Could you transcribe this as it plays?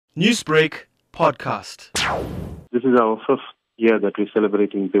Newsbreak Podcast. This is our fifth year that we're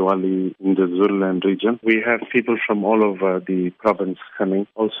celebrating Diwali in the Zululand region. We have people from all over the province coming,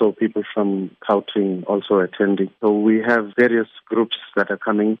 also people from Gauteng also attending. So we have various groups that are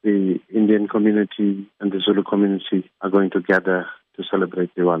coming. The Indian community and the Zulu community are going to gather to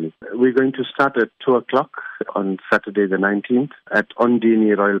celebrate Diwali. We're going to start at 2 o'clock on Saturday the 19th at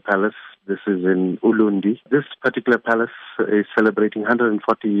Ondini Royal Palace. This is in Ulundi. This particular palace is celebrating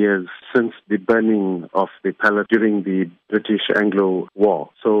 140 years since the burning of the palace during the British-Anglo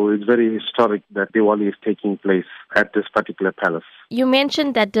War. So it's very historic that Diwali is taking place at this particular palace. You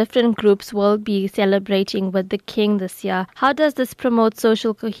mentioned that different groups will be celebrating with the king this year. How does this promote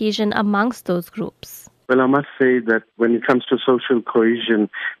social cohesion amongst those groups? Well, I must say that when it comes to social cohesion,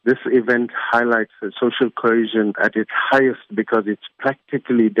 this event highlights social cohesion at its highest because it's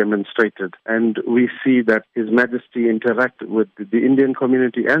practically demonstrated. And we see that His Majesty interact with the Indian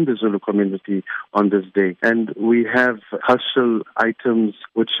community and the Zulu community on this day. And we have cultural items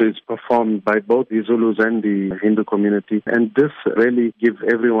which is performed by both the Zulus and the Hindu community. And this really gives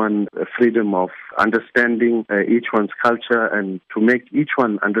everyone a freedom of understanding each one's culture and to make each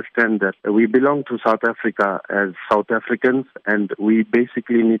one understand that we belong to South Africa as South Africans, and we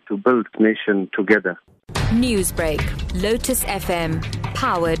basically need to build a nation together. Newsbreak, Lotus FM,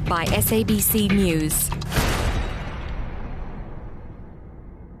 powered by SABC News.